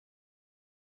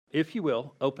if you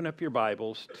will, open up your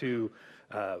Bibles to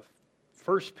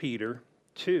 1 Peter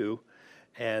 2,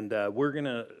 and we're going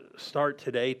to start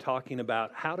today talking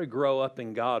about how to grow up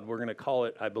in God. We're going to call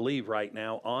it, I believe right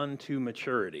now, On to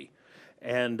Maturity.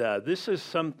 And this is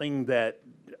something that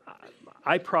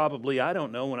I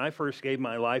don't know, when I first gave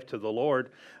my life to the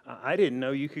Lord, I didn't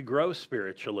know you could grow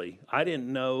spiritually. I didn't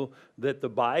know that the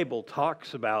Bible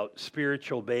talks about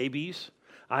spiritual babies.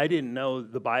 I didn't know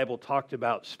the Bible talked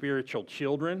about spiritual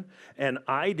children, and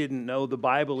I didn't know the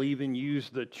Bible even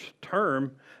used the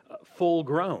term full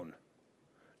grown,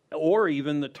 or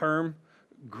even the term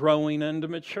growing into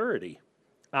maturity.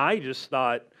 I just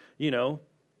thought, you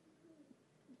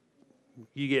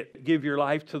give your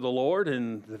life to the Lord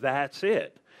and that's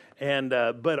it. And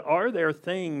but are there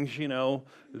things,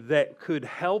 that could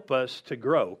help us to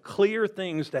grow? Clear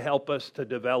things to help us to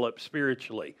develop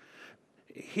spiritually.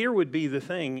 Here would be the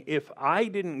thing: if I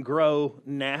didn't grow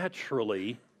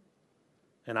naturally,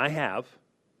 and I have,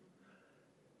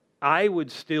 I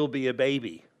would still be a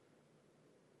baby.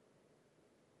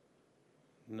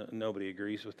 Nobody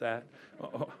agrees with that.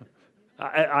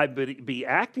 I'd be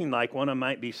acting like one. I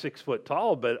might be 6 foot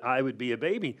tall, but I would be a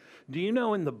baby. Do you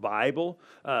know in the Bible,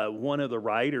 one of the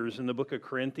writers in the book of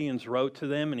Corinthians wrote to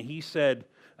them, and he said,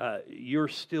 you're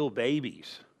still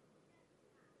babies.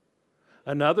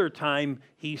 Another time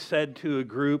he said to a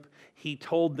group, he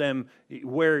told them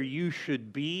where you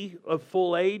should be of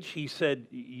full age. He said,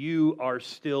 you are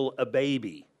still a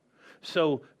baby.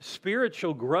 So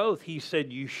spiritual growth, he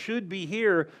said, you should be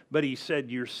here, but he said,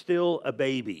 you're still a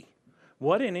baby.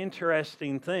 What an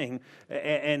interesting thing.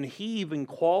 And he even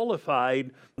qualified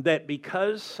that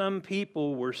because some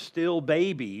people were still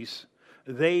babies,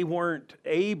 they weren't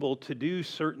able to do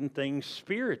certain things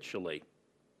spiritually.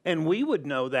 And we would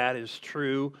know that is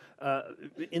true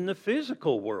in the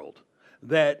physical world.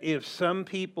 That if some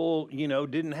people,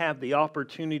 didn't have the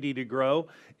opportunity to grow,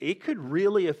 it could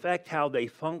really affect how they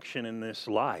function in this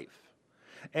life.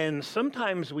 And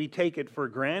sometimes we take it for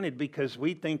granted because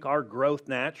we think our growth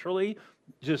naturally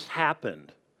just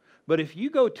happened. But if you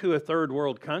go to a third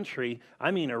world country,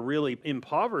 a really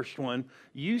impoverished one,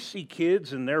 you see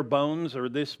kids and their bones are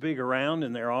this big around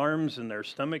and their arms and their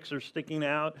stomachs are sticking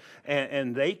out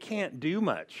and they can't do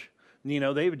much.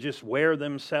 They would just wear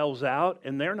themselves out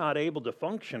and they're not able to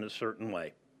function a certain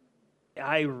way.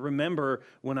 I remember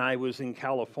when I was in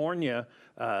California,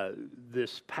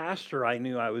 this pastor I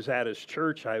knew, I was at his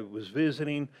church, I was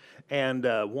visiting, and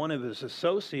one of his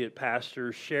associate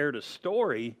pastors shared a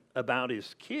story about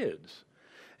his kids.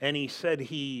 And he said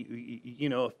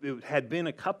it had been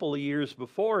a couple of years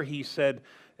before, he said,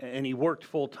 and he worked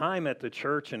full time at the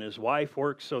church and his wife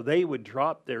worked, so they would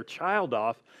drop their child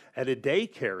off at a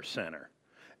daycare center.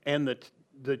 And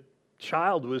the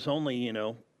child was only,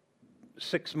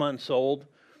 6 months old,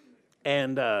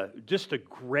 and just a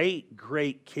great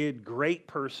kid, great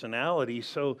personality.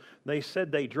 So they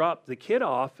said they dropped the kid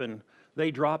off, and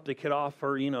they dropped the kid off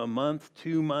for, a month,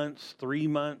 2 months, 3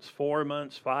 months, 4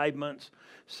 months, 5 months,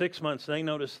 6 months. They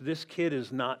noticed this kid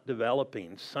is not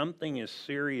developing. Something is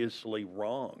seriously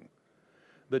wrong.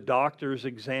 The doctors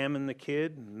examined the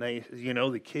kid, and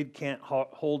the kid can't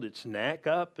hold its neck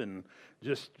up and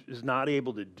just is not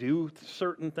able to do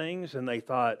certain things. And they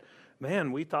thought,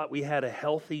 man, we thought we had a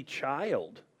healthy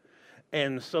child.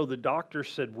 And so the doctor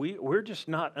said, we're just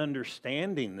not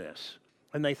understanding this.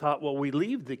 And they thought, well, we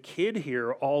leave the kid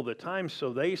here all the time.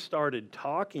 So they started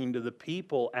talking to the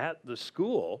people at the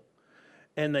school.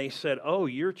 And they said, oh,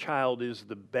 your child is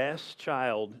the best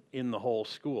child in the whole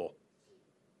school.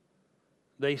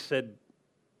 They said,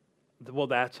 well,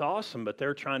 that's awesome. But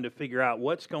they're trying to figure out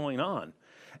what's going on.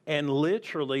 And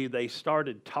literally they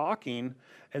started talking,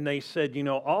 and they said,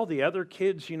 all the other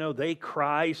kids, they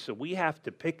cry, so we have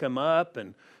to pick them up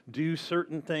and do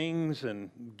certain things and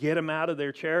get them out of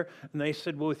their chair. And they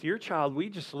said, well, with your child, we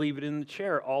just leave it in the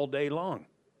chair all day long.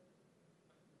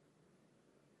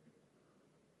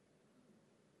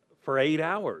 For 8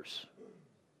 hours.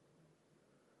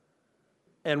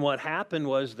 And what happened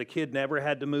was the kid never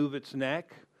had to move its neck,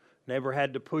 never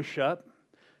had to push up.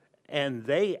 And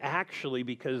they actually,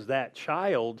 because that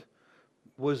child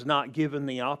was not given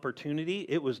the opportunity,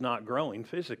 it was not growing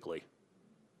physically.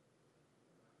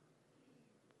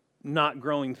 Not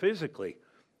growing physically.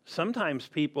 Sometimes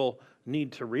people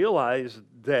need to realize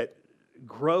that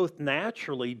growth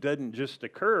naturally doesn't just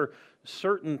occur.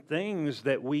 Certain things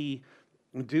that we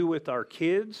do with our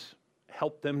kids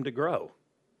help them to grow.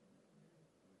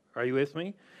 Are you with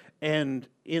me? And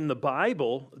in the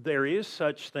Bible, there is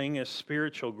such thing as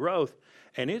spiritual growth,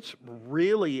 and it's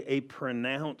really a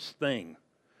pronounced thing.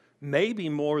 maybe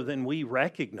more than we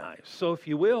recognize. So if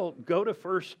you will, go to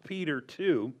 1 Peter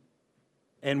 2,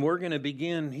 and we're going to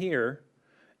begin here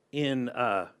in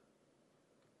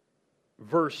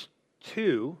verse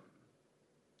 2,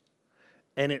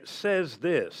 and it says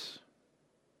this.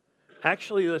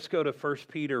 Actually, let's go to 1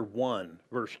 Peter 1,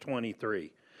 verse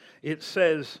 23. It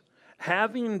says,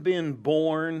 having been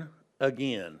born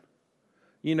again.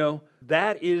 You know,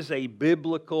 that is a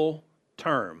biblical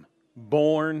term,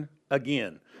 born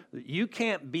again. You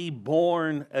can't be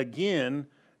born again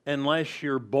unless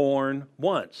you're born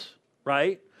once,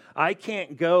 right? I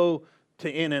can't go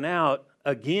to In-N-Out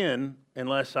again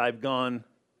unless I've gone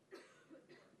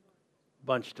a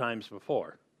bunch of times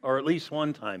before, or at least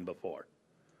one time before.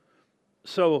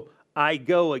 So I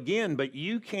go again, but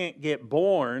you can't get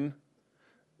born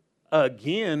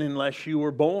again unless you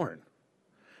were born.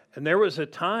 And there was a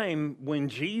time when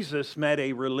Jesus met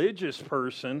a religious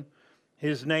person.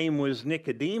 His name was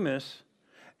Nicodemus.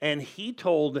 And he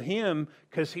told him,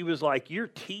 because he was like, you're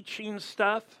teaching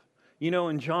stuff, you know,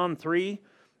 in John 3.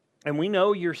 And we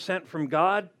know you're sent from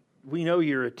God. We know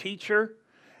you're a teacher.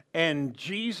 And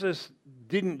Jesus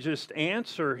didn't just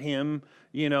answer him,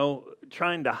 you know,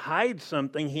 trying to hide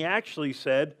something. He actually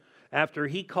said, after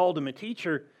he called him a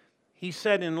teacher, he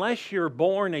said, unless you're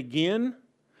born again,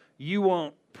 you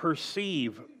won't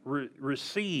perceive,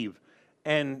 receive,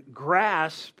 and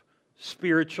grasp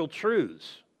spiritual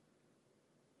truths.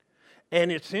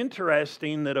 And it's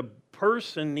interesting that a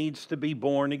person needs to be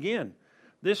born again.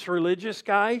 This religious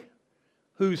guy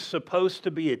who's supposed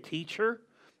to be a teacher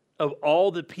of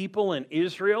all the people in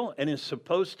Israel and is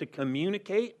supposed to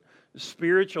communicate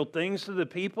spiritual things to the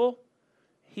people,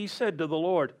 he said to the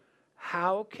Lord,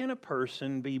 how can a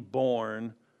person be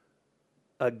born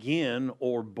again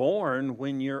or born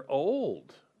when you're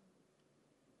old?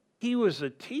 He was a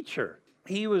teacher.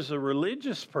 He was a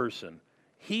religious person.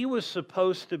 He was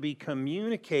supposed to be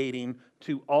communicating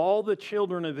to all the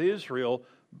children of Israel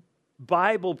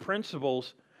Bible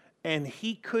principles, and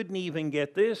he couldn't even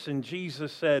get this. And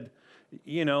Jesus said,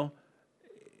 you know,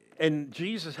 and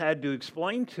Jesus had to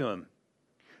explain to him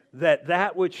that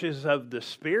that which is of the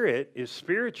Spirit is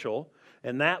spiritual,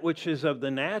 and that which is of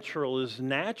the natural is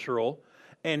natural.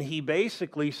 And he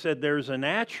basically said there's a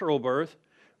natural birth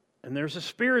and there's a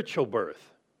spiritual birth.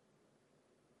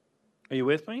 Are you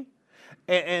with me?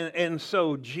 And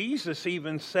so Jesus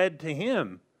even said to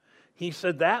him, he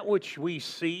said, that which we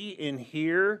see and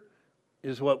hear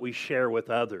is what we share with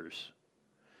others.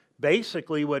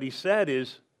 Basically what he said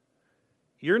is,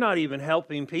 you're not even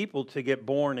helping people to get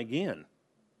born again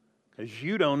because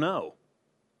you don't know.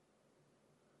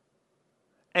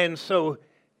 And so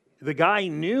the guy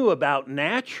knew about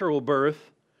natural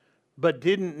birth, but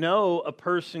didn't know a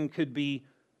person could be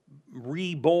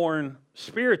reborn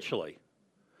spiritually.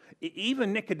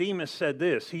 Even Nicodemus said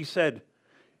this. He said,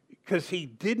 because he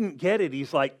didn't get it,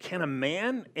 he's like, can a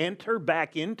man enter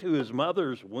back into his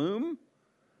mother's womb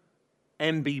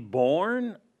and be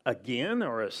born again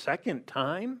or a second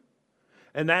time?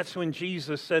 And that's when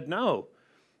Jesus said, no,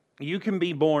 you can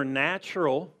be born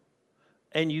natural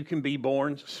and you can be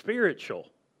born spiritual.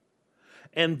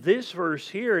 And this verse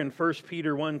here in 1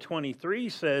 Peter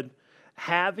 1:23 said,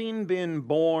 having been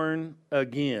born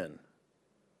again.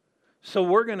 So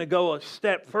we're going to go a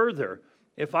step further.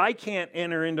 If I can't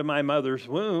enter into my mother's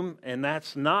womb, and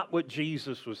that's not what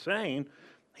Jesus was saying,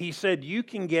 he said you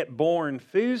can get born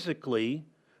physically,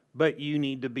 but you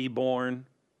need to be born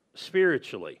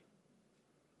spiritually.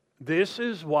 This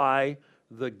is why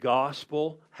the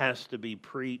gospel has to be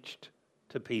preached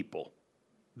to people,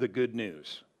 the good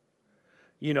news.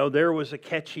 You know, there was a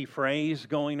catchy phrase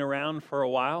going around for a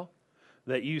while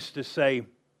that used to say,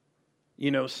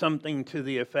 you know, something to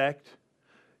the effect,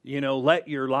 you know, let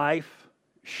your life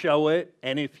show it,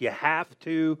 and if you have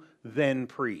to, then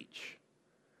preach.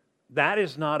 That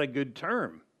is not a good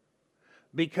term,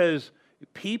 because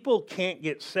people can't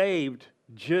get saved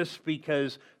just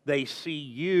because they see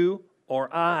you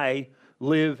or I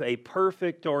live a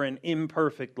perfect or an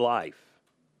imperfect life.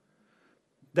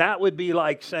 That would be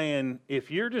like saying, if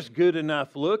you're just good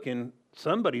enough looking,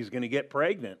 somebody's going to get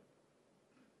pregnant.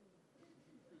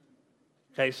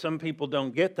 Okay, some people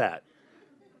don't get that.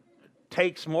 It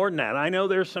takes more than that. I know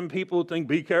there's some people who think,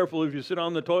 be careful, if you sit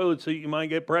on the toilet seat, you might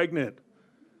get pregnant.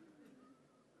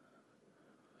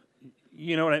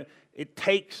 You know what I mean? It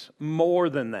takes more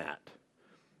than that.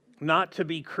 Not to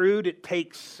be crude, it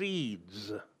takes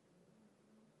seeds.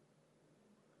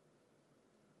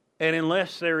 And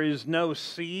unless there is no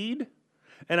seed,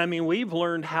 and I mean, we've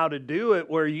learned how to do it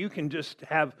where you can just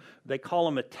have, they call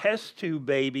them a test tube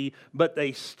baby, but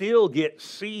they still get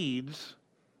seeds.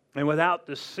 And without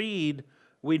the seed,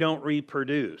 we don't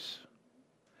reproduce.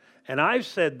 And I've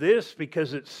said this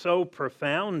because it's so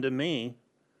profound to me.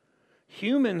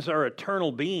 Humans are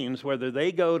eternal beings, whether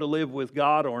they go to live with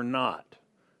God or not.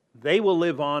 They will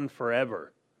live on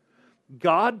forever.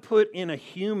 God put in a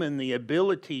human the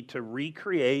ability to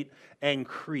recreate and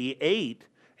create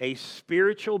a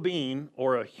spiritual being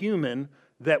or a human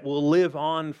that will live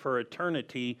on for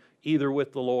eternity, either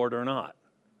with the Lord or not.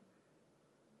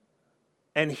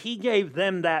 And He gave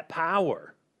them that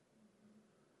power.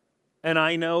 And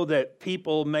I know that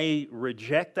people may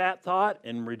reject that thought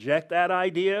and reject that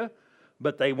idea,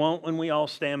 but they won't when we all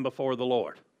stand before the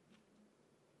Lord.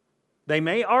 They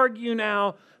may argue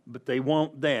now, but they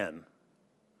won't then.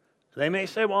 They may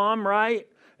say, well, I'm right.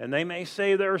 And they may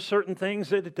say there are certain things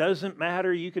that it doesn't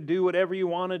matter. You could do whatever you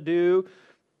want to do,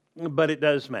 but it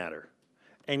does matter.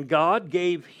 And God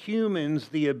gave humans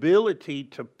the ability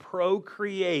to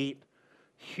procreate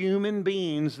human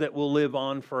beings that will live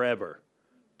on forever.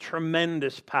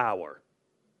 Tremendous power,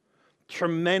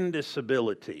 tremendous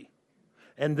ability.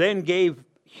 And then gave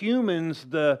humans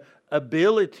the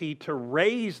ability to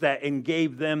raise that and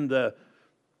gave them the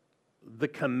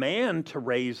command to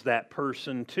raise that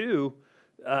person to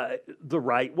the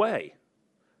right way.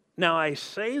 Now, I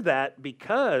say that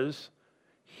because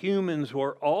humans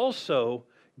were also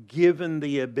given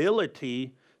the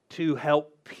ability to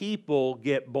help people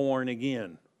get born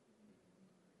again.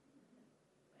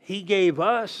 He gave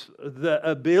us the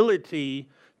ability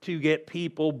to get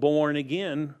people born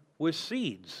again with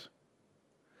seeds.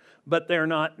 But they're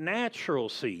not natural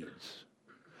seeds.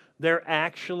 They're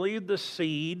actually the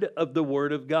seed of the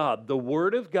Word of God. The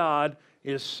Word of God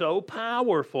is so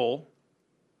powerful,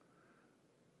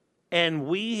 and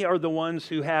we are the ones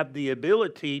who have the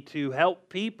ability to help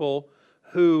people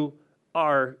who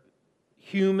are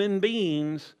human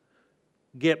beings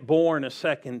get born a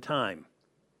second time.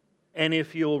 And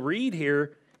if you'll read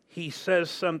here, he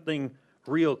says something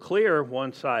real clear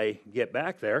once I get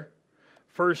back there.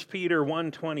 1 Peter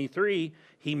 1:23,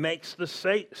 he makes the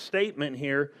statement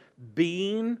here,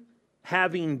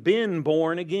 having been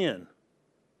born again,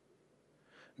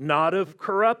 not of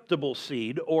corruptible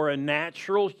seed or a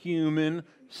natural human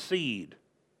seed.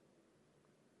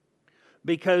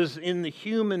 Because in the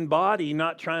human body,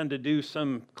 not trying to do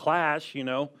some clash,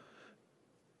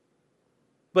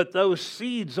 but those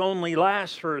seeds only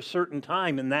last for a certain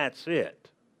time and that's it.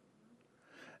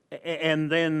 And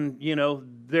then,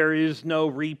 there is no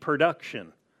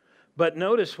reproduction. But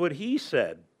notice what he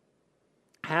said.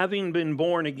 Having been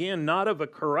born again, not of a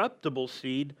corruptible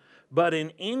seed, but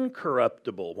an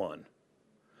incorruptible one,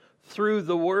 through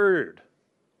the Word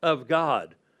of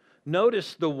God.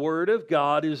 Notice the Word of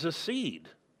God is a seed.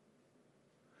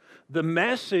 The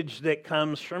message that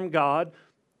comes from God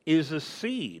is a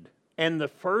seed. And the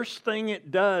first thing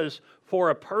it does for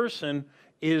a person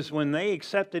is when they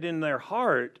accept it in their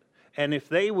heart, and if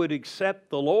they would accept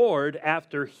the Lord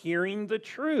after hearing the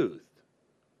truth,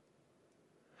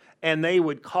 and they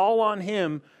would call on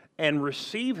Him and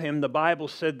receive Him, the Bible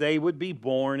said they would be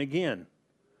born again.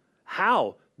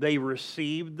 How? They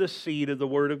received the seed of the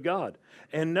Word of God.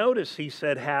 And notice he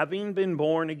said, having been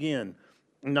born again,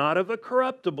 not of a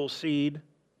corruptible seed,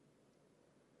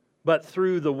 but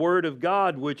through the Word of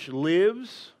God, which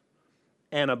lives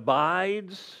and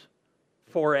abides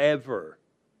forever.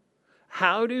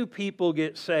 How do people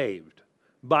get saved?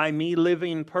 By me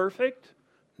living perfect?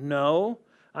 No.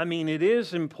 I mean, it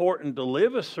is important to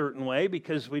live a certain way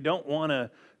because we don't want to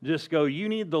just go, you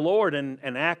need the Lord, and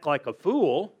act like a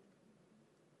fool.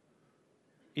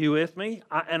 You with me?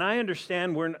 And I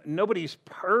understand nobody's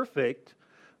perfect,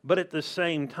 but at the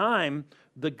same time,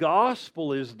 the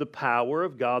gospel is the power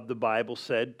of God, the Bible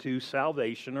said, to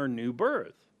salvation or new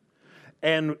birth.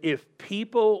 And if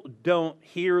people don't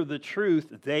hear the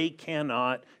truth, they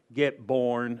cannot get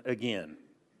born again.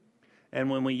 And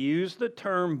when we use the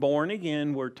term born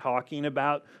again, we're talking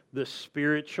about the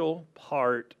spiritual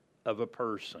part of a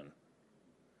person.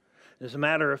 As a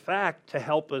matter of fact, to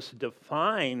help us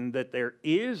define that there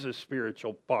is a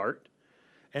spiritual part,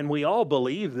 and we all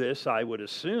believe this, I would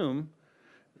assume,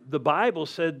 the Bible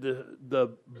said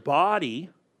the body,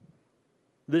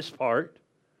 this part,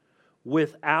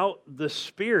 without the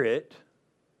spirit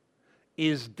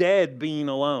is dead being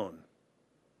alone.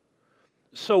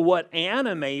 So what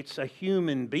animates a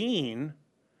human being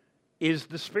is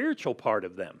the spiritual part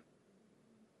of them.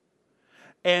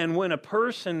 And when a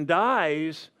person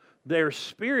dies, their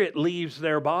spirit leaves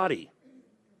their body.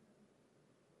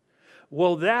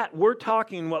 Well, what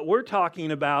we're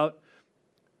talking about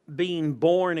being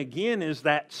born again is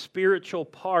that spiritual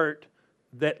part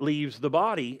that leaves the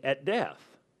body at death.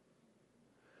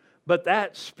 But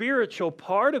that spiritual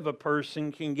part of a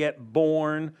person can get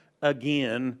born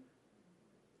again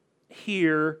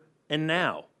here and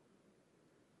now.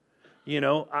 You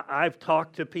know, I've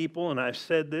talked to people, and I've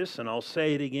said this, and I'll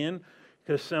say it again,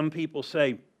 because some people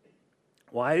say,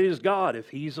 why does God, if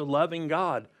He's a loving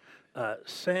God,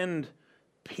 send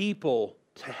people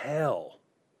to hell?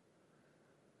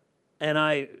 And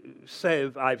I've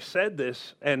said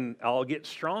this, and I'll get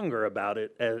stronger about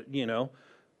it. You know,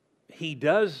 He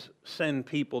does send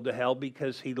people to hell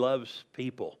because He loves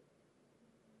people.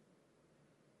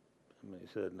 Somebody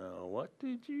said, no, what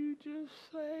did you just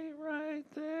say right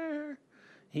there?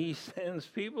 He sends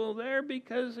people there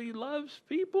because He loves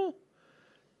people?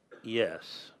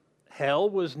 Yes. Hell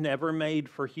was never made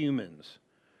for humans.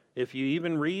 If you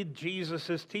even read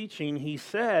Jesus' teaching, He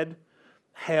said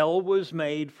hell was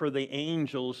made for the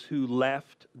angels who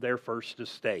left their first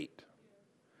estate.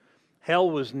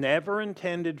 Hell was never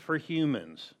intended for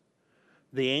humans.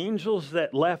 The angels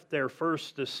that left their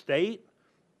first estate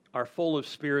are full of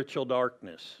spiritual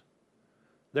darkness.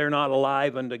 They're not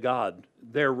alive unto God.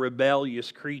 They're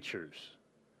rebellious creatures.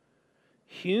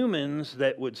 Humans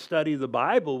that would study the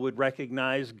Bible would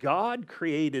recognize God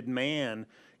created man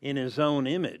in His own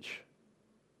image.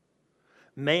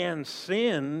 Man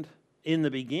sinned in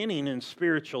the beginning, and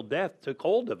spiritual death took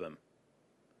hold of him.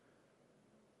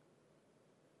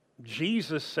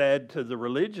 Jesus said to the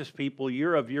religious people,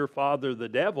 you're of your father the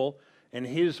devil, and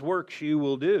his works you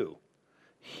will do.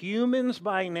 Humans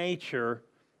by nature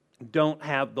don't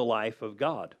have the life of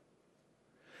God.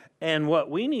 And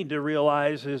what we need to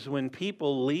realize is when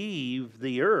people leave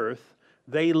the earth,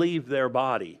 they leave their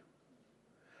body.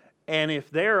 And if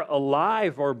they're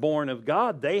alive or born of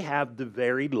God, they have the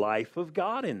very life of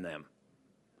God in them.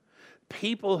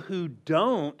 People who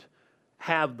don't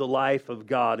have the life of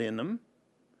God in them,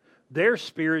 they're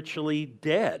spiritually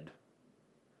dead.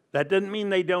 That doesn't mean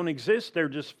they don't exist. They're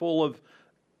just full of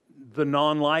the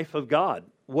non-life of God,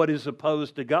 what is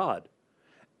opposed to God.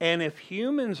 And if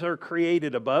humans are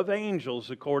created above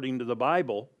angels, according to the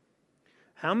Bible,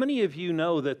 how many of you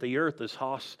know that the earth is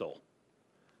hostile?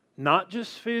 Not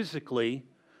just physically,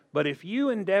 but if you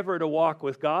endeavor to walk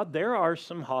with God, there are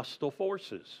some hostile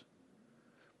forces.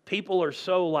 People are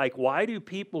so like, why do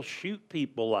people shoot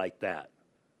people like that?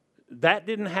 That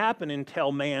didn't happen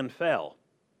until man fell.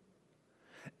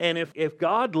 And if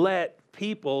God let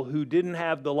people who didn't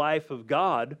have the life of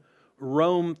God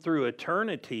roam through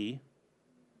eternity,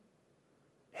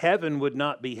 heaven would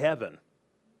not be heaven.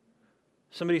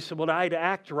 Somebody said, well, I'd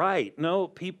act right. No,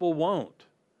 people won't.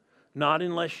 Not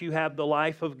unless you have the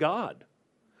life of God.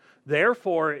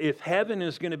 Therefore, if heaven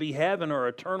is going to be heaven or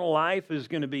eternal life is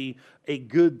going to be a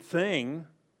good thing,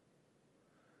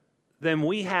 then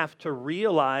we have to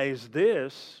realize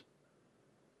this,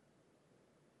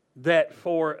 that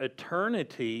for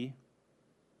eternity,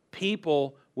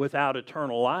 people without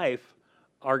eternal life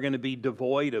are going to be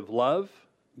devoid of love,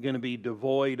 going to be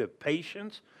devoid of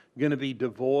patience, going to be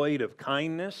devoid of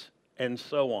kindness, and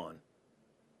so on.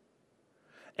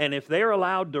 And if they're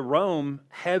allowed to roam,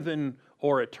 heaven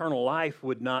or eternal life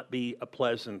would not be a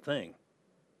pleasant thing.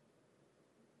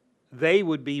 They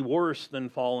would be worse than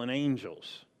fallen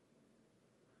angels.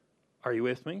 Are you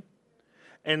with me?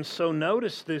 And so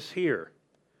notice this here.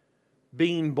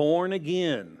 Being born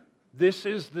again. This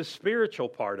is the spiritual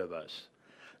part of us,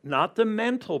 not the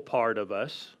mental part of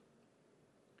us,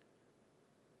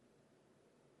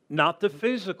 not the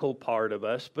physical part of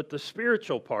us, but the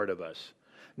spiritual part of us.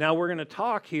 Now we're going to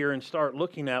talk here and start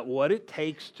looking at what it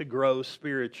takes to grow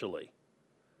spiritually.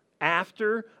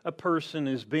 After a person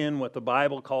has been what the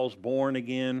Bible calls born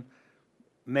again,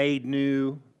 made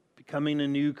new, becoming a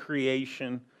new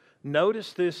creation,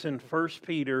 notice this in 1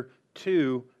 Peter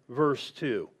 2, verse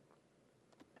 2.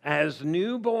 As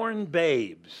newborn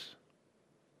babes.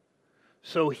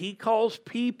 So he calls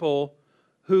people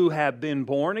who have been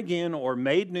born again or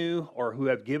made new or who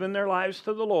have given their lives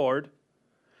to the Lord,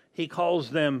 he calls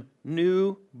them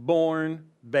newborn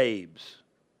babes.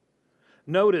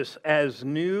 Notice, as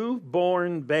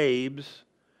newborn babes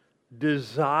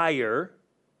desire.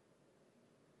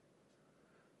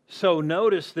 So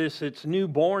notice this, it's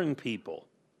newborn people.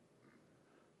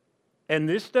 And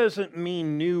this doesn't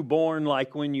mean newborn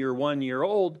like when you're 1 year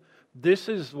old. This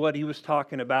is what he was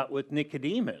talking about with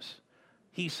Nicodemus.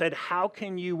 He said, how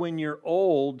can you, when you're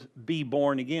old, be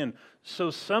born again?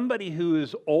 So somebody who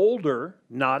is older,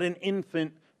 not an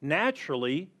infant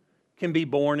naturally, can be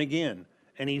born again.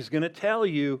 And he's going to tell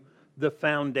you the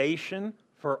foundation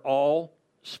for all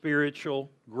spiritual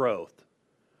growth.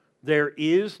 There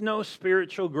is no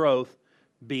spiritual growth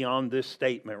beyond this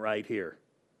statement right here.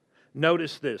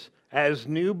 Notice this. As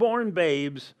newborn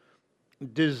babes,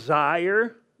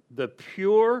 desire the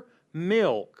pure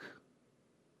milk.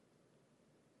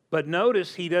 But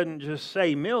notice he doesn't just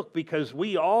say milk, because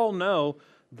we all know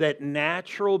that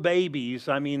natural babies,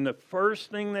 the first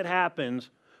thing that happens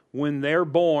when they're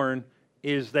born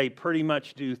is they pretty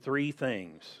much do three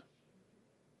things.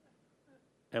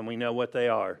 And we know what they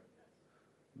are.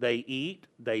 They eat,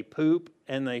 they poop,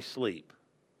 and they sleep.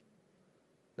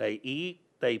 They eat,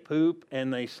 they poop,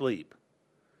 and they sleep.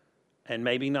 And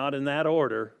maybe not in that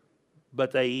order,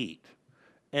 but they eat.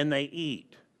 And they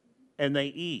eat. And they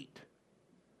eat.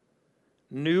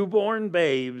 Newborn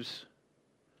babes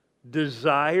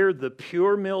desire the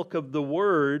pure milk of the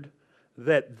Word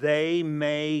that they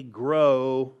may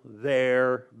grow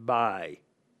thereby.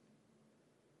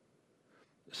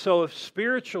 So if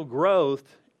spiritual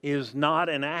growth is not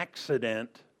an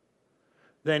accident,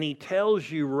 then he tells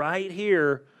you right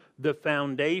here the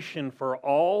foundation for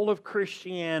all of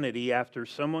Christianity after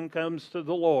someone comes to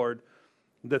the Lord,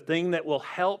 the thing that will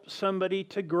help somebody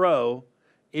to grow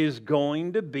is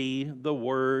going to be the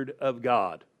Word of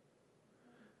God.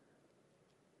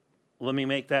 Let me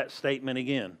make that statement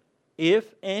again.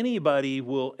 If anybody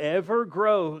will ever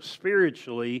grow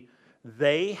spiritually,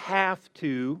 they have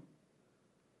to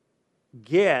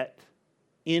get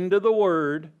into the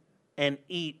Word and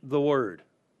eat the Word.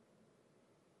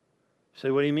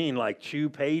 So what do you mean, like chew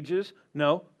pages?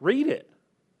 No, read it.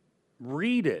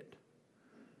 Read it.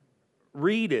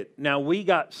 Read it. Now, we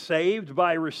got saved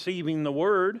by receiving the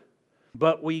Word,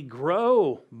 but we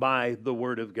grow by the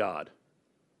Word of God.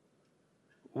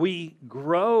 We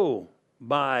grow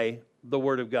by the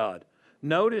Word of God.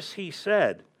 Notice he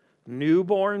said,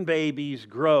 newborn babies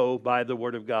grow by the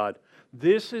Word of God.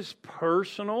 This is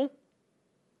personal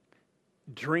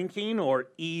drinking or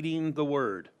eating the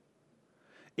Word.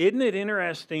 Isn't it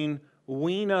interesting?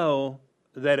 We know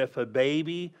that if a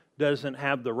baby doesn't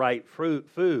have the right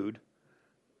food,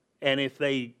 and if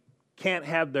they can't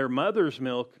have their mother's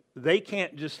milk, they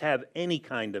can't just have any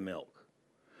kind of milk.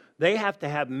 They have to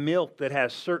have milk that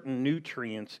has certain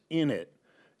nutrients in it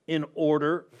in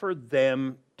order for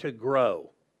them to grow.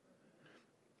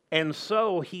 And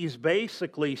so he's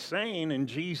basically saying, and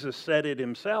Jesus said it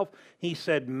himself, he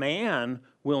said, man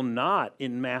will not,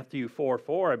 in Matthew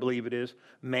 4:4, I believe it is,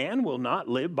 man will not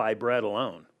live by bread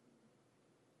alone,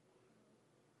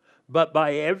 but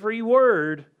by every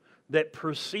word that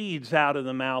proceeds out of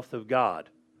the mouth of God.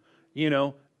 You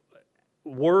know,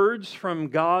 words from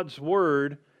God's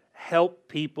Word help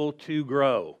people to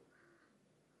grow.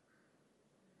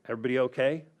 Everybody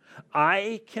okay?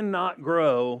 I cannot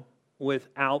grow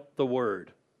without the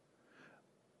Word.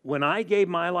 When I gave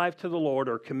my life to the Lord,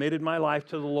 or committed my life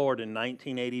to the Lord in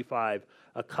 1985,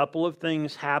 a couple of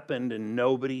things happened and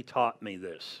nobody taught me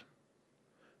this.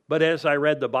 But as I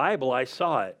read the Bible, I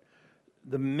saw it.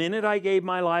 The minute I gave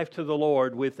my life to the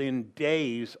Lord, within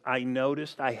days, I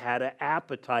noticed I had an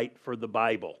appetite for the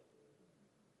Bible.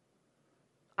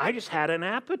 I just had an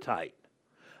appetite.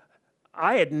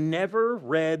 I had never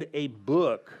read a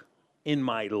book in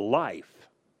my life.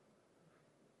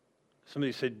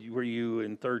 Somebody said, were you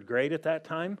in third grade at that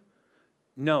time?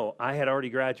 No, I had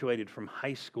already graduated from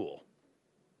high school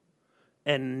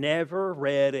and never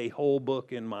read a whole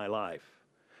book in my life.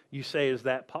 You say, is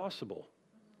that possible?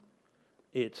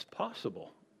 It's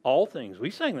possible. All things, we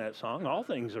sang that song, all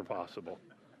things are possible.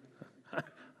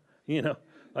 You know,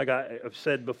 like I've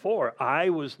said before, I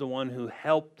was the one who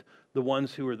helped the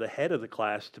ones who were the head of the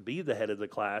class to be the head of the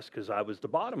class because I was the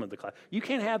bottom of the class. You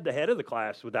can't have the head of the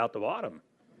class without the bottom.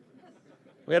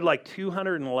 We had like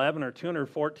 211 or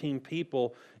 214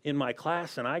 people in my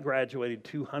class, and I graduated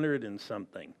 200 and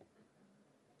something.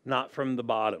 Not from the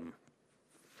bottom,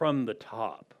 from the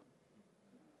top.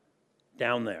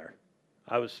 Down there.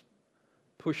 I was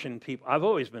pushing people. I've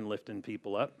always been lifting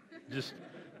people up. Just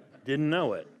didn't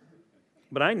know it.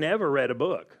 But I never read a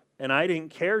book, and I didn't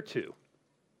care to.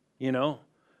 You know,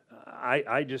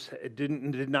 I just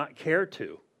did not care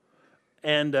to.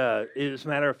 And as a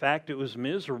matter of fact, it was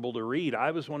miserable to read.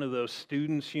 I was one of those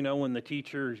students, you know, when the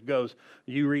teacher goes,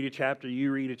 you read a chapter,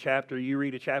 you read a chapter, you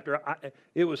read a chapter.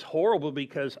 It was horrible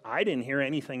because I didn't hear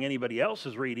anything anybody else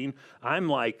is reading. I'm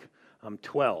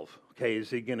 12. Okay,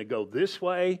 is he going to go this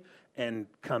way and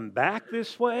come back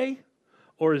this way?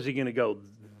 Or is he going to go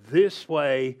this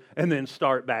way and then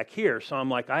start back here? So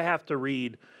I'm like, I have to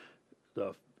read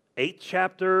the 8th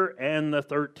chapter and the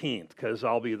 13th, because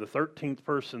I'll be the 13th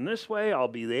person this way, I'll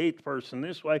be the 8th person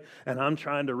this way, and I'm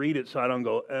trying to read it so I don't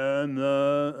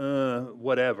go,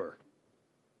 whatever.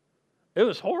 It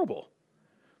was horrible.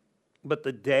 But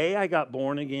the day I got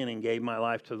born again and gave my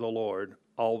life to the Lord,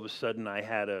 all of a sudden I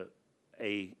had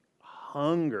a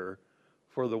hunger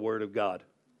for the Word of God.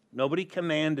 Nobody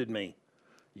commanded me,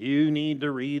 you need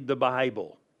to read the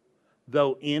Bible.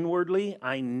 Though inwardly,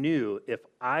 I knew if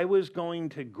I was going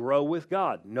to grow with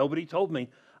God, nobody told me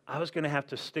I was going to have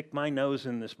to stick my nose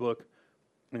in this book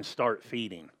and start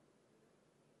feeding.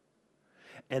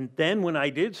 And then when I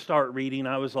did start reading,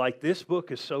 I was like, this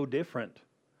book is so different.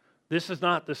 This is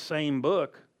not the same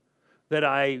book that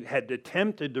I had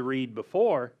attempted to read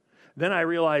before. Then I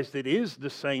realized it is the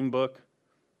same book.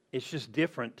 It's just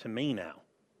different to me now.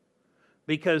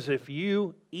 Because if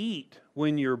you eat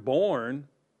when you're born,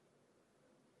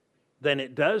 then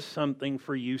it does something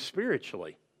for you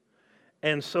spiritually.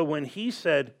 And so when he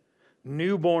said,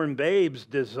 newborn babes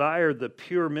desire the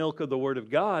pure milk of the Word of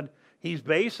God, he's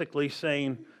basically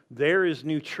saying there is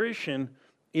nutrition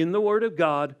in the Word of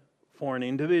God for an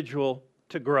individual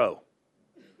to grow.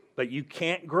 But you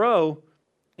can't grow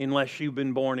unless you've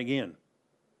been born again.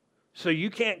 So you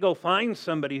can't go find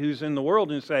somebody who's in the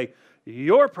world and say,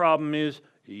 your problem is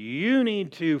you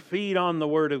need to feed on the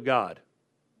Word of God.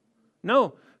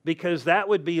 No, because that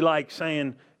would be like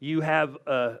saying you have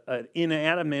an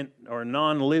inanimate or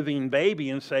non-living baby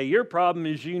and say, your problem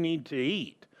is you need to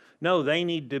eat. No, they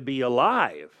need to be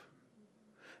alive.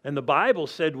 And the Bible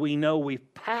said we know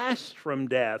we've passed from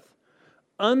death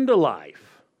unto life.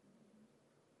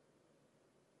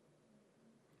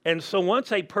 And so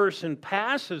once a person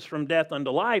passes from death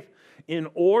unto life, in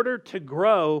order to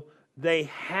grow, they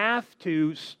have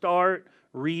to start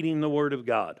reading the Word of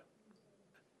God.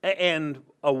 And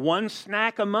a one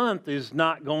snack a month is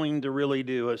not going to really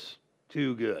do us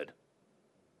too good.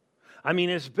 I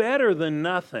mean, it's better than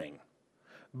nothing.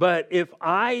 But if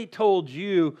I told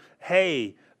you,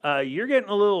 hey, you're getting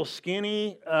a little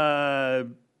skinny,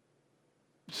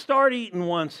 start eating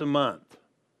once a month.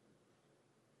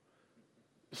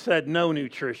 Said no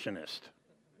nutritionist.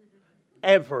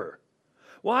 Ever.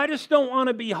 Well, I just don't want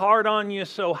to be hard on you,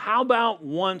 so how about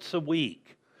once a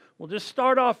week? Well, just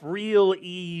start off real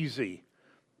easy.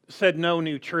 Said no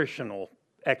nutritional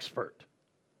expert.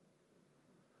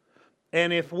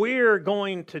 And if we're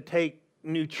going to take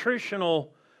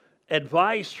nutritional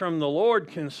advice from the Lord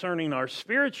concerning our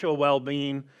spiritual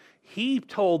well-being, he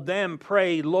told them,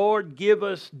 pray, Lord, give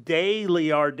us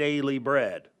daily our daily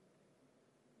bread.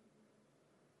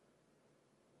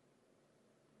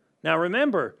 Now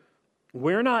remember,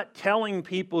 we're not telling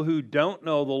people who don't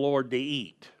know the Lord to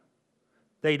eat.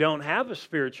 They don't have a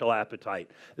spiritual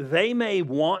appetite. They may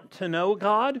want to know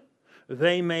God.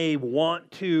 They may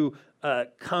want to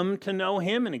come to know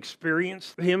Him and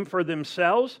experience Him for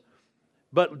themselves.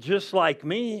 But just like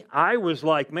me, I was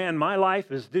like, man, my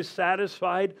life is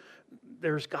dissatisfied.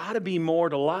 There's got to be more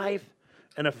to life.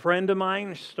 And a friend of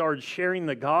mine started sharing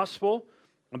the gospel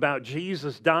about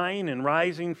Jesus dying and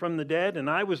rising from the dead, and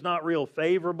I was not real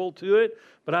favorable to it,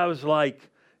 but I was like,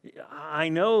 I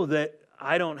know that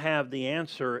I don't have the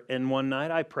answer, and one night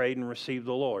I prayed and received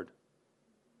the Lord.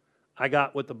 I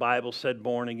got what the Bible said,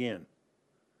 born again.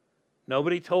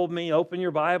 Nobody told me, open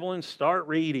your Bible and start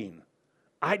reading.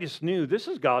 I just knew this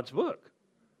is God's book.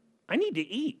 I need to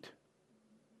eat.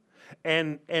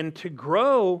 And to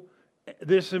grow,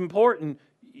 this is important,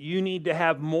 you need to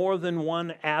have more than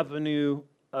one avenue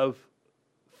of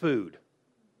food.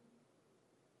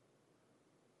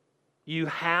 You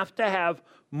have to have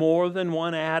more than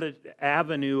one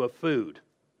avenue of food.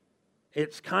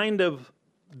 It's kind of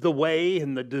the way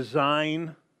and the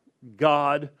design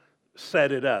God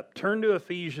set it up. Turn to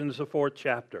Ephesians, the 4th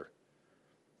chapter.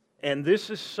 And this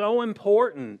is so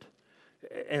important,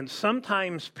 and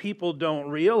sometimes people don't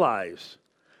realize.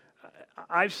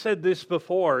 I've said this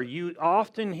before. You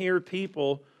often hear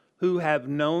people who have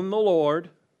known the Lord,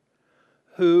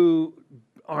 who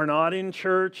are not in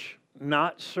church,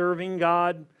 not serving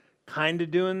God, kind of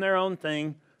doing their own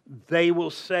thing, they will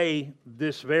say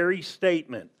this very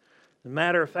statement. As a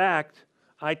matter of fact,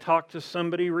 I talked to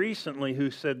somebody recently who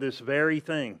said this very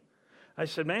thing. I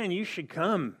said, man, you should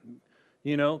come,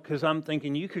 because I'm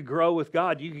thinking you could grow with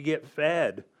God. You could get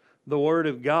fed the Word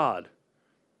of God.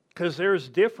 Because there's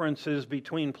differences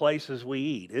between places we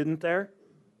eat, isn't there?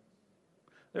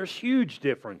 There's huge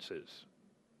differences.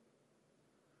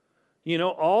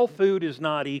 All food is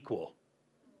not equal.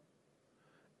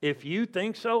 If you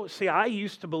think so, see, I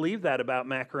used to believe that about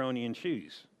macaroni and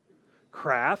cheese.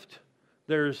 Kraft,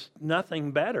 there's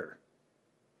nothing better.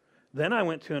 Then I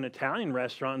went to an Italian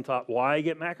restaurant and thought, why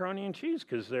get macaroni and cheese?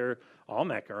 Because all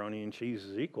macaroni and cheese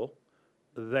is equal.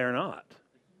 They're not.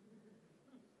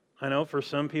 I know for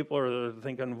some people are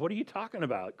thinking, what are you talking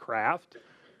about? Kraft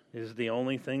is the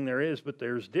only thing there is, but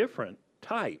there's different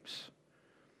types.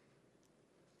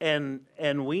 And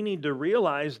we need to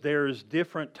realize there's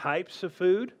different types of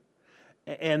food,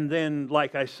 And then,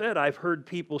 like I said, I've heard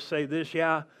people say this,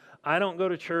 yeah, I don't go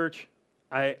to church.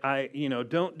 I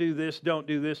don't do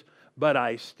this, but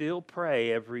I still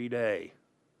pray every day.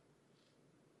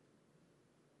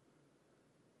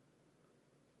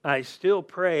 I still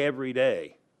pray every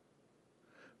day.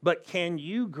 But can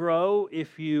you grow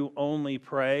if you only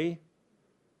pray?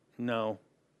 No.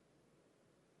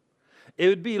 It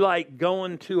would be like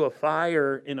going to a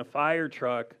fire in a fire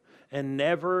truck and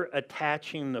never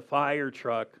attaching the fire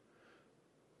truck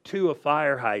to a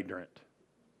fire hydrant.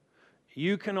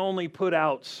 You can only put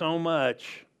out so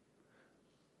much,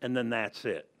 and then that's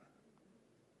it.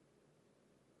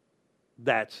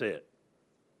 That's it.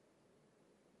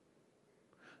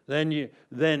 And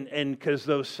because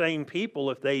those same people,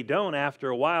 if they don't, after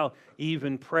a while,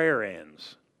 even prayer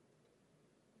ends.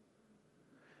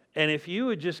 And if you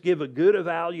would just give a good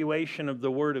evaluation of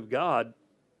the Word of God,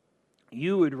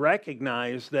 you would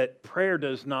recognize that prayer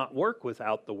does not work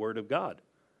without the Word of God.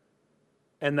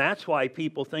 And that's why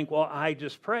people think, well, I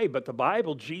just pray. But the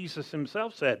Bible, Jesus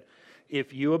himself said,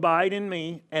 if you abide in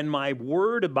me and my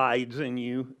word abides in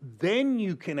you, then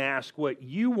you can ask what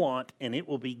you want and it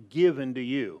will be given to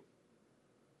you.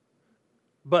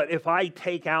 But if I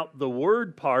take out the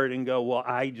word part and go, well,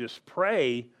 I just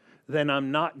pray, then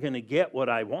I'm not going to get what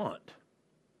I want.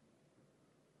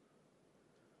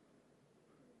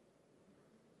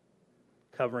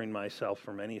 Covering myself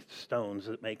from any stones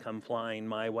that may come flying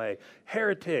my way.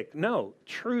 Heretic, no,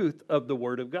 truth of the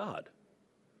Word of God.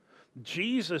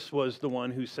 Jesus was the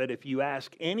one who said, if you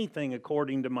ask anything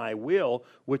according to my will,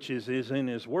 which is in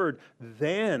his word,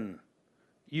 then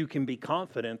you can be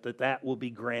confident that that will be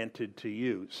granted to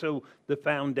you. So the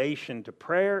foundation to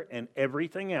prayer and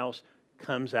everything else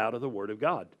comes out of the Word of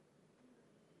God.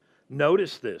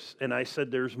 Notice this, and I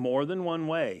said there's more than one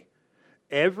way.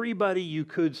 Everybody you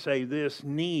could say this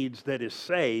needs that is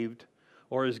saved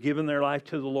or has given their life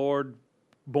to the Lord,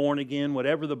 born again,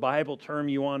 whatever the Bible term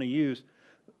you want to use,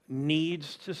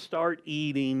 needs to start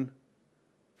eating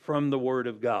from the Word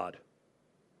of God.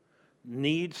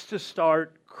 Needs to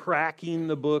start cracking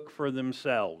the book for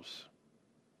themselves.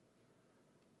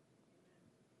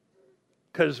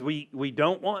 Because we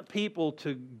don't want people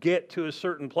to get to a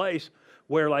certain place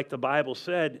where, like the Bible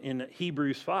said in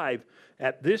Hebrews 5,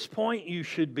 at this point you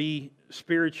should be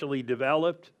spiritually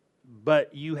developed,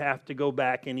 but you have to go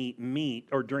back and eat meat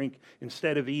or drink.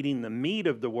 Instead of eating the meat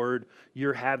of the Word,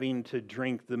 you're having to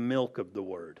drink the milk of the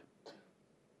Word.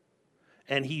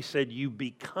 And he said, you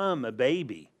become a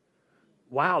baby.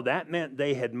 Wow, that meant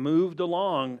they had moved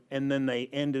along and then they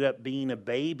ended up being a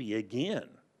baby again.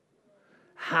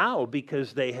 How?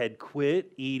 Because they had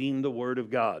quit eating the Word of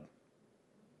God.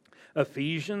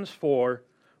 Ephesians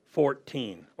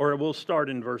 4:14, or we'll start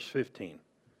in verse 15.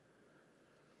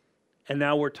 And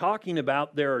now we're talking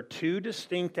about there are two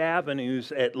distinct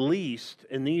avenues at least,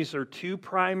 and these are two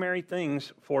primary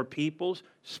things for people's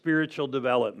spiritual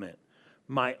development.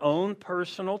 My own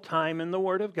personal time in the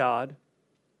Word of God,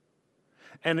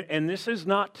 and this is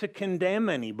not to condemn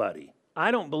anybody. I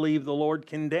don't believe the Lord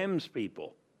condemns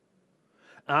people.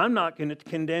 I'm not going to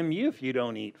condemn you if you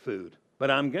don't eat food,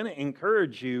 but I'm going to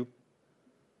encourage you.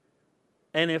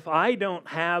 And if I don't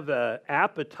have an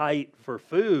appetite for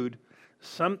food,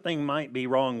 something might be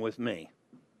wrong with me.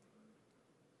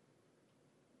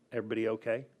 Everybody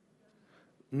okay?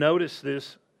 Notice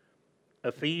this,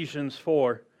 Ephesians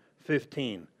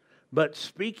 4:15. But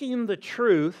speaking the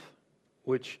truth,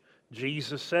 which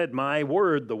Jesus said, my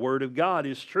word, the Word of God,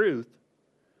 is truth.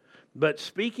 But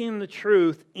speaking the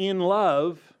truth in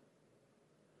love,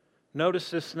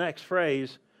 notice this next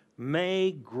phrase,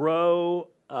 may grow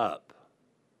up.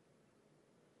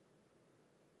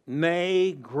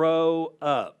 May grow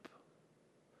up.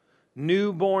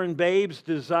 Newborn babes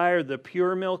desire the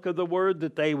pure milk of the Word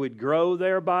that they would grow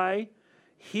thereby.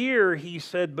 Here he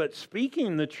said, but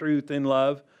speaking the truth in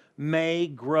love may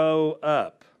grow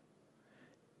up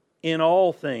in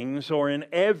all things or in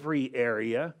every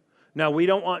area. Now, we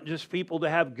don't want just people to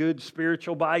have good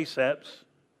spiritual biceps.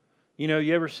 You know,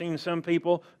 you ever seen some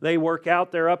people, they work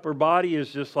out, their upper body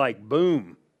is just like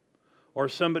boom. Or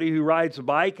somebody who rides a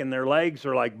bike and their legs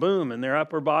are like boom, and their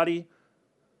upper body,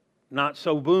 not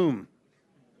so boom.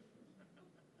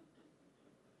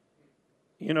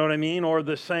 You know what I mean? Or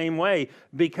the same way,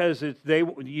 because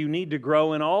you need to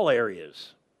grow in all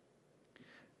areas.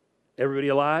 Everybody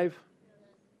alive?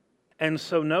 And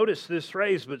so notice this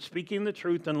phrase, but speaking the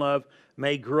truth in love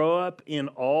may grow up in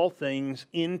all things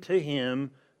into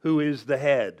Him who is the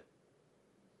head,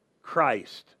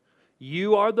 Christ.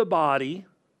 You are the body,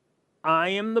 I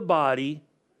am the body,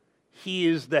 He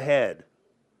is the head.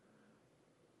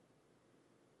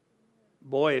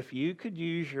 Boy, if you could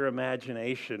use your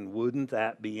imagination, wouldn't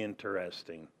that be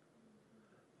interesting?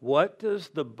 What does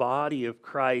the body of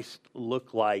Christ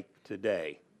look like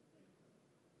today?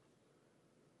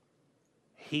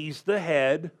 He's the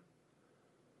head.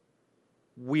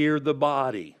 We're the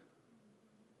body.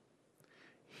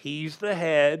 He's the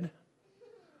head.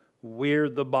 We're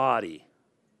the body.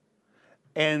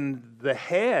 And the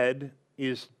head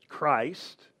is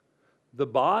Christ. The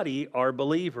body are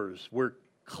believers. We're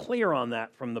clear on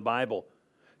that from the Bible.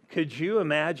 Could you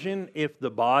imagine if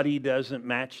the body doesn't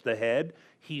match the head?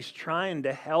 He's trying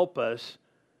to help us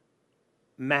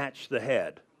match the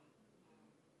head.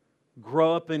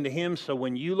 Grow up into Him, so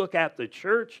when you look at the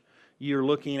church, you're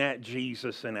looking at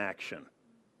Jesus in action.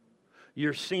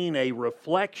 You're seeing a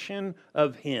reflection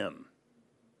of Him.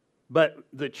 But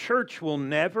the church will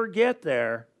never get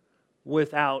there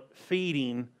without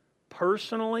feeding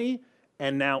personally,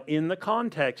 and now in the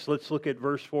context, let's look at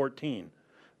verse 14.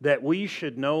 That we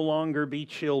should no longer be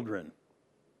children,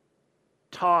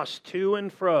 tossed to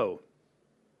and fro.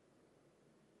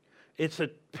 It's a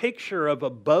picture of a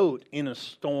boat in a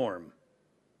storm.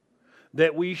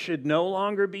 That we should no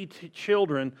longer be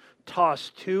children,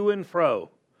 tossed to and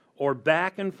fro, or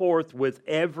back and forth with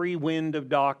every wind of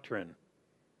doctrine.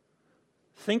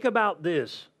 Think about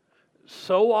this.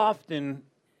 So often,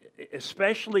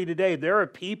 especially today, there are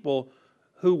people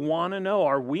who want to know,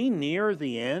 are we near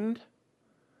the end?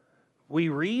 We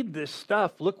read this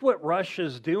stuff. Look what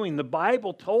Russia's doing. The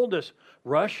Bible told us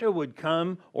Russia would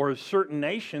come, or certain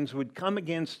nations would come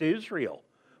against Israel.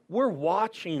 We're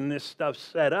watching this stuff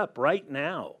set up right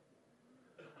now.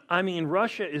 I mean,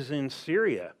 Russia is in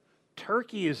Syria.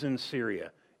 Turkey is in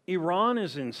Syria. Iran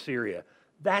is in Syria.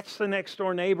 That's the next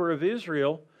door neighbor of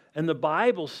Israel. And the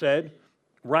Bible said,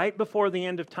 right before the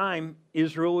end of time,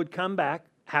 Israel would come back.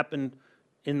 Happened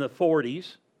in the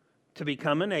 40s to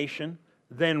become a nation.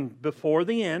 Then before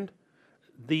the end,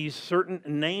 these certain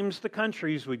names, the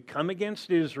countries would come against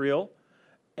Israel,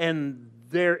 and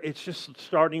it's just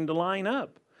starting to line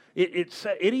up. It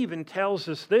even tells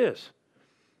us this.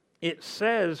 It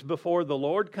says before the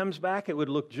Lord comes back, it would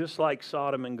look just like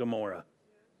Sodom and Gomorrah.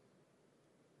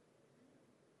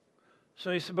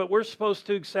 So he said, but we're supposed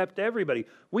to accept everybody.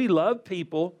 We love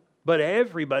people, but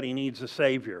everybody needs a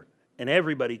Savior, and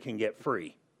everybody can get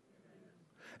free.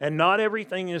 And not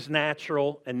everything is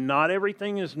natural, and not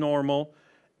everything is normal.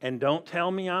 And don't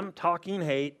tell me I'm talking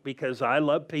hate, because I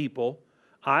love people.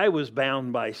 I was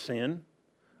bound by sin.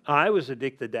 I was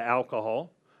addicted to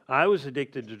alcohol. I was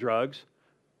addicted to drugs.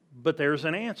 But there's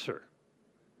an answer.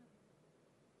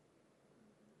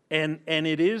 And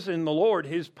it is in the Lord.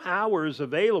 His power is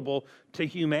available to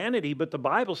humanity, but the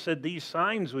Bible said these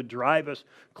signs would drive us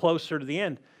closer to the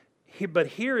end. But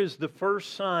here is the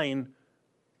first sign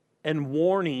and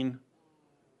warning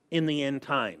in the end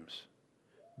times.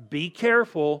 Be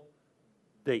careful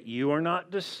that you are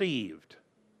not deceived.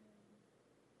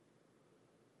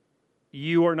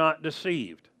 You are not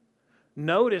deceived.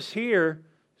 Notice here,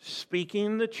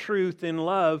 speaking the truth in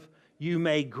love, you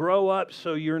may grow up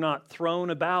so you're not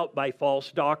thrown about by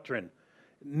false doctrine.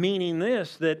 Meaning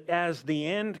this, that as the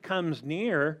end comes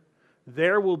near,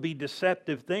 there will be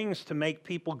deceptive things to make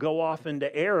people go off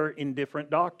into error in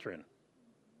different doctrine.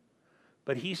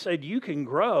 But he said you can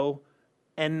grow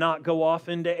and not go off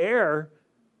into error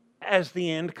as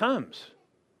the end comes.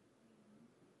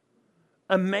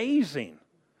 Amazing.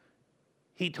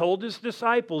 He told his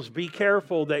disciples, be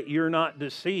careful that you're not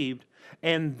deceived.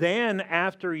 And then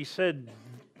after he said,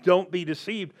 don't be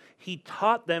deceived, he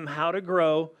taught them how to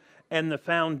grow. And the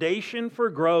foundation for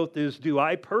growth is, do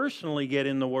I personally get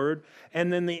in the Word?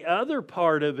 And then the other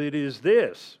part of it is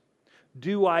this: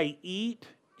 do I eat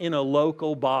in a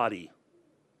local body?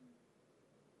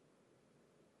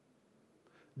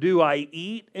 Do I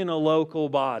eat in a local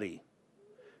body?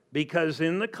 Because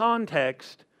in the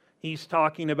context, he's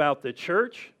talking about the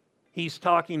church. He's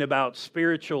talking about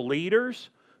spiritual leaders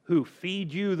who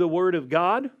feed you the Word of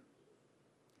God.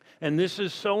 And this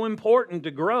is so important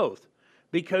to growth,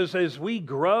 because as we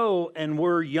grow and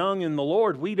we're young in the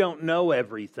Lord, we don't know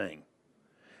everything.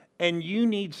 And you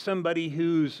need somebody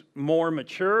who's more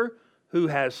mature, who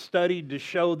has studied to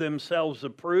show themselves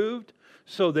approved,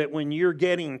 so that when you're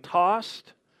getting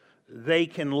tossed, they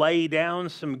can lay down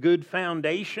some good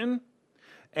foundation,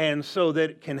 and so that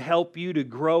it can help you to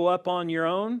grow up on your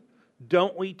own.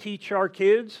 Don't we teach our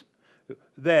kids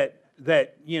that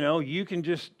you can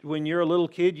just, when you're a little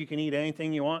kid, you can eat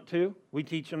anything you want to? We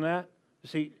teach them that.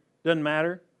 See, doesn't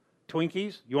matter.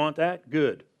 Twinkies, you want that?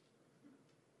 Good.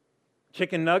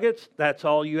 Chicken nuggets, that's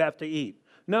all you have to eat.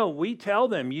 No, we tell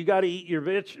them, you got to eat your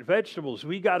vegetables.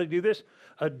 We got to do this.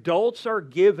 Adults are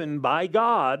given by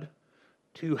God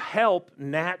to help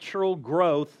natural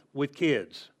growth with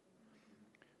kids.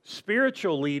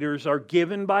 Spiritual leaders are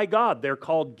given by God. They're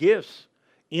called gifts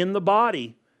in the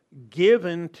body,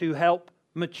 given to help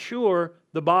mature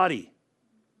the body.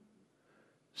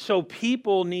 So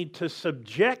people need to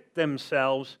subject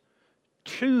themselves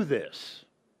to this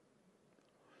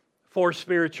for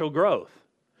spiritual growth.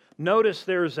 Notice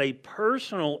there's a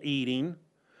personal eating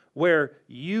where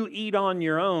you eat on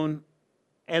your own,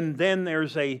 and then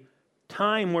there's a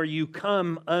time where you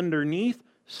come underneath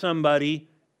somebody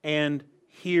and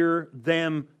hear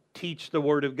them teach the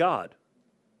Word of God.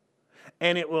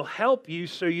 And it will help you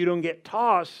so you don't get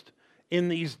tossed in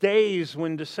these days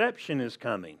when deception is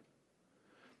coming.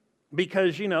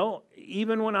 Because,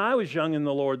 even when I was young in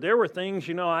the Lord, there were things,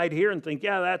 I'd hear and think,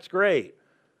 yeah, that's great.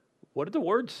 What did the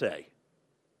Word say?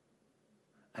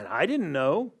 And I didn't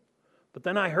know. But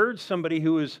then I heard somebody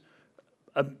who was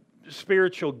a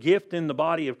spiritual gift in the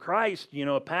body of Christ,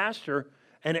 a pastor,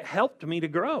 and it helped me to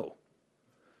grow.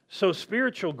 So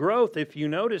spiritual growth, if you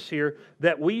notice here,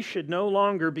 that we should no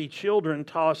longer be children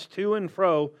tossed to and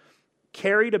fro,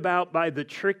 carried about by the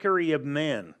trickery of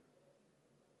men.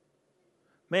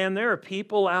 Man, there are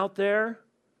people out there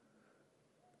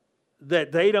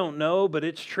that they don't know, but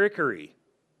it's trickery.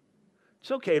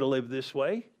 It's okay to live this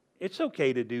way. It's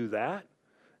okay to do that.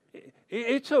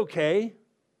 It's okay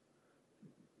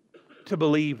to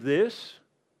believe this.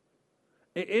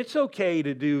 It's okay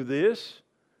to do this.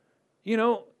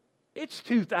 It's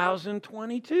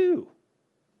 2022.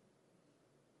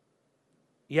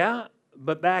 Yeah,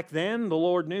 but back then, the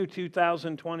Lord knew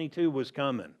 2022 was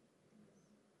coming.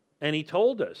 And He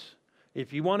told us,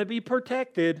 if you want to be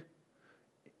protected,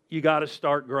 you got to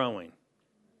start growing.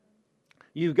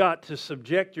 You've got to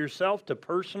subject yourself to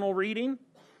personal reading,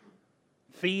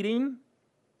 feeding,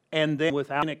 and then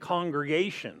without a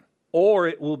congregation, or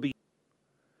it will be.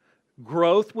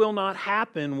 Growth will not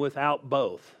happen without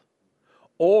both,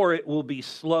 or it will be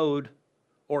slowed,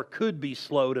 or could be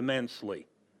slowed immensely.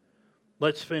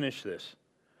 Let's finish this.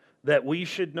 That we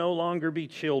should no longer be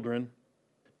children,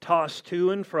 tossed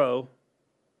to and fro,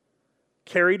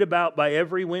 carried about by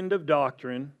every wind of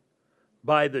doctrine,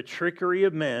 by the trickery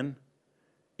of men,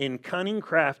 in cunning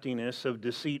craftiness of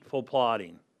deceitful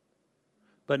plotting.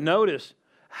 But notice,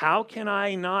 how can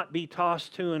I not be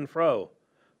tossed to and fro,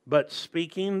 but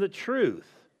speaking the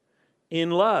truth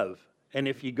in love? And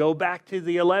if you go back to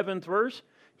the 11th verse,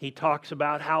 he talks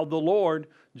about how the Lord,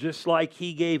 just like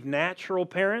He gave natural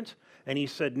parents, and He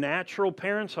said natural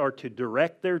parents are to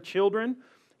direct their children.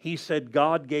 He said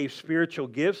God gave spiritual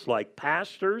gifts like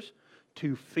pastors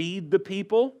to feed the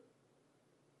people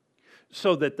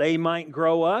so that they might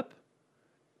grow up.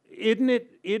 Isn't it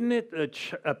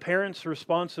a parent's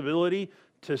responsibility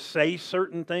to say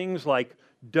certain things like,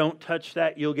 don't touch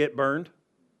that, you'll get burned?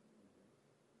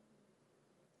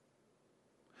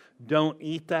 Don't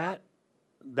eat that,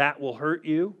 that will hurt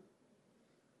you.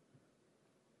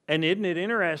 And isn't it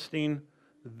interesting,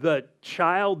 the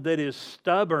child that is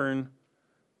stubborn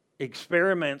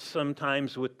experiments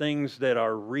sometimes with things that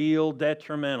are real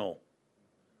detrimental.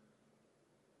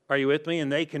 Are you with me?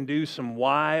 And they can do some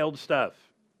wild stuff.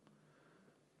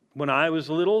 When I was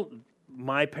little,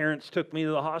 my parents took me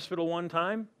to the hospital one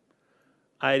time.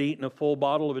 I had eaten a full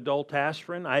bottle of adult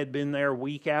aspirin. I had been there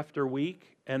week after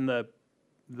week, and the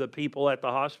people at the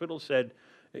hospital said,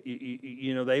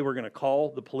 they were going to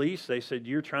call the police. They said,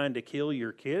 you're trying to kill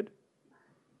your kid?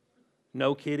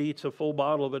 No kid eats a full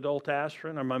bottle of adult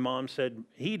aspirin. Or my mom said,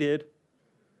 he did.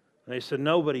 And they said,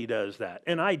 nobody does that.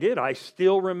 And I did. I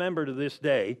still remember to this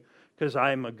day, because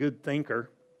I'm a good thinker.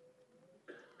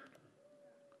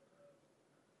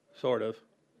 Sort of.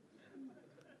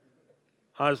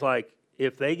 I was like,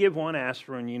 if they give one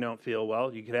aspirin and you don't feel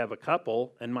well, you could have a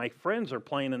couple, and my friends are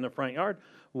playing in the front yard.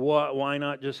 Why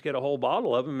not just get a whole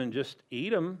bottle of them and just eat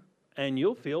them, and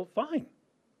you'll feel fine?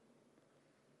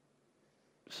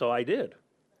 So I did.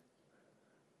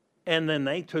 And then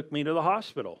they took me to the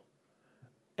hospital.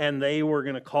 And they were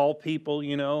going to call people,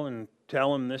 and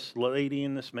tell them this lady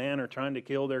and this man are trying to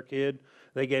kill their kid.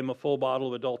 They gave them a full bottle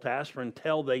of adult aspirin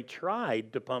until they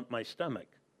tried to pump my stomach.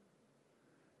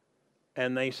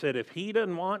 And they said, if he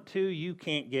doesn't want to, you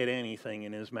can't get anything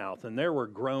in his mouth. And there were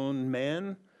grown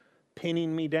men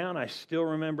pinning me down. I still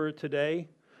remember it today.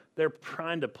 They're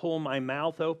trying to pull my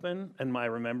mouth open. And I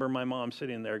remember my mom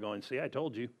sitting there going, see, I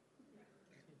told you.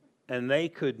 And they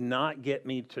could not get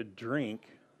me to drink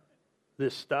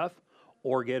this stuff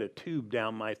or get a tube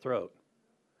down my throat.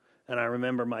 And I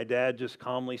remember my dad just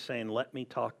calmly saying, let me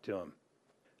talk to him.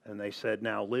 And they said,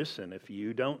 now listen, if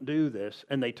you don't do this,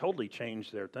 and they totally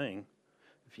changed their thing.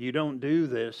 If you don't do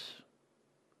this,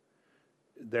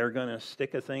 they're going to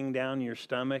stick a thing down your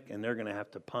stomach and they're going to have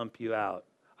to pump you out.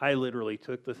 I literally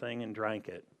took the thing and drank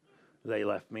it. They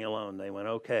left me alone. They went,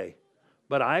 okay.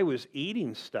 But I was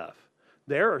eating stuff.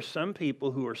 There are some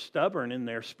people who are stubborn in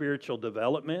their spiritual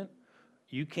development.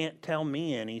 You can't tell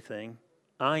me anything.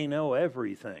 I know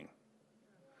everything.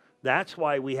 That's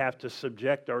why we have to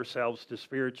subject ourselves to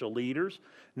spiritual leaders.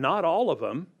 Not all of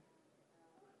them,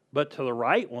 but to the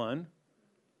right one.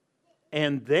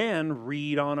 And then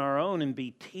read on our own and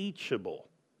be teachable.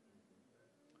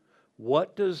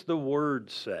 What does the Word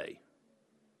say?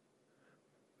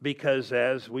 Because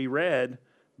as we read,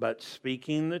 but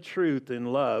speaking the truth in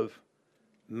love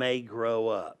may grow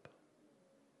up.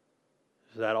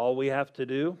 Is that all we have to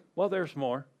do? Well, there's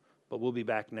more, but we'll be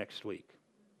back next week.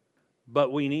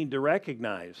 But we need to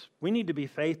recognize, we need to be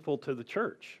faithful to the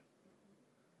church.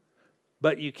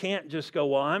 But you can't just go,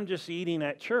 well, I'm just eating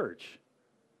at church.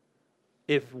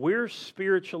 If we're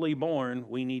spiritually born,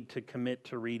 we need to commit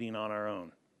to reading on our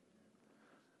own.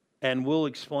 And we'll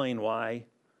explain why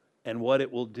and what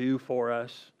it will do for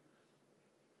us.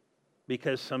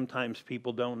 Because sometimes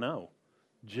people don't know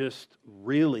just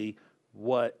really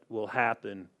what will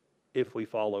happen if we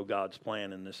follow God's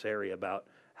plan in this area about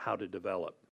how to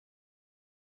develop.